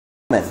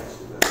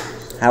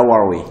How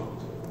are we?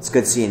 It's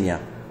good seeing you.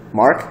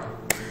 Mark?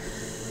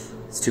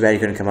 It's too bad you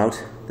couldn't come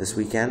out this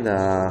weekend.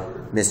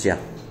 Missed you.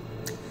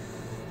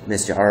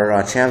 Missed you.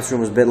 Our champs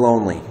room was a bit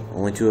lonely.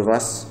 Only two of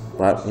us.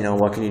 But, you know,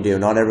 what can you do?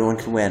 Not everyone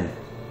can win.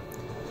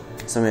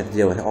 Something to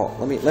deal with. Oh,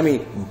 let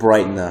me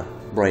brighten the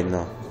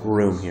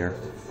room here.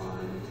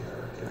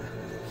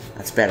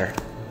 That's better.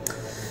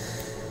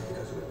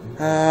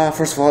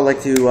 First of all, I'd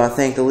like to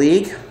thank the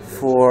league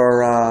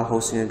for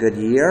hosting a good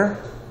year.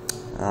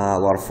 A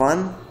lot of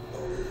fun.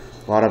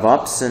 A lot of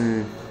ups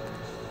and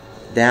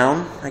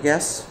down, I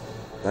guess.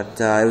 But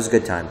it was a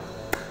good time.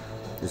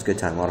 It was a good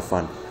time. A lot of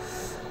fun.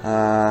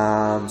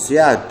 So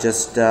yeah,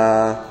 just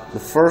the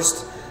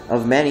first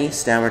of many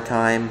Stammer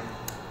Time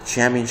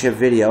championship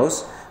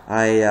videos.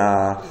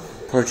 I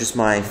purchased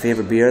my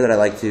favorite beer that I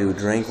like to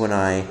drink when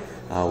I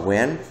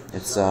win.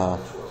 It's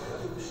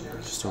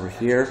just over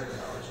here.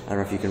 I don't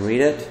know if you can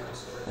read it.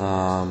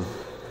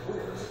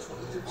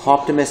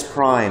 Optimus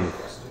Prime.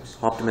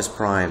 Optimus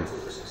Prime.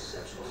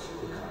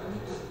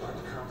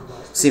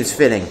 Seems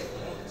fitting.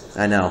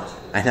 I know.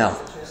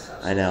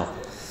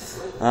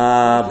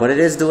 But it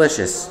is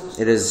delicious.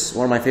 It is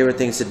one of my favorite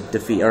things to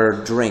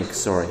drink.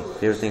 Sorry,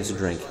 favorite things to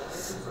drink.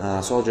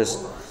 So I'll just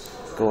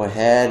go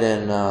ahead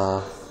and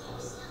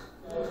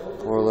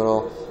pour a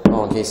little.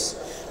 Oh, in case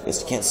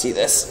you can't see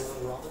this.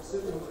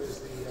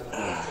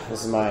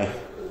 This is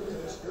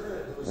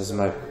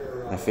my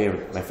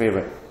favorite,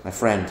 my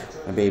friend,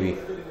 my baby.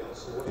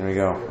 There we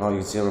go. Oh, you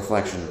can see a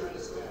reflection.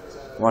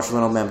 Watch a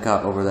little mem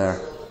cut over there.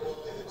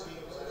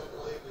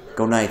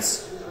 Go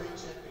Knights.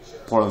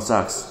 Portland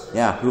sucks.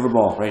 Yeah, Hoover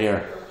Bowl right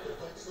here.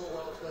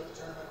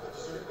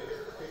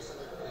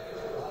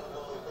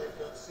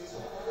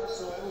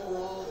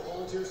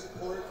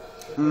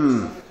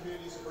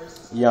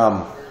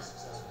 Yum.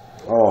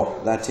 Oh,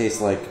 that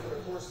tastes like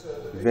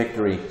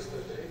victory.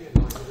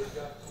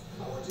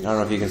 I don't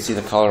know if you can see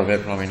the color of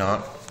it, probably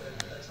not.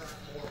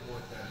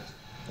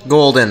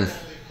 Golden.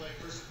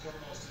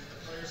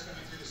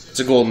 It's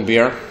a golden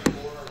beer.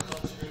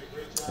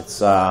 It's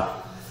kind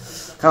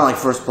of like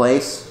first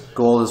place.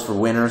 Gold is for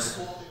winners.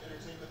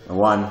 I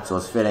won, so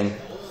it's fitting.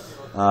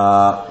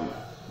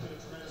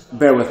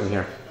 Bear with me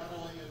here.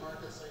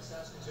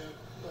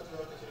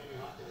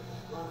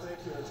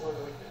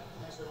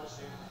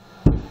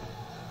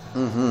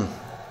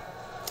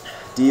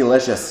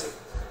 Delicious.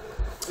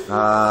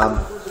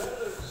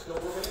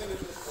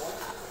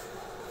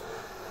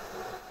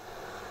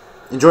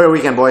 Enjoy your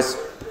weekend, boys.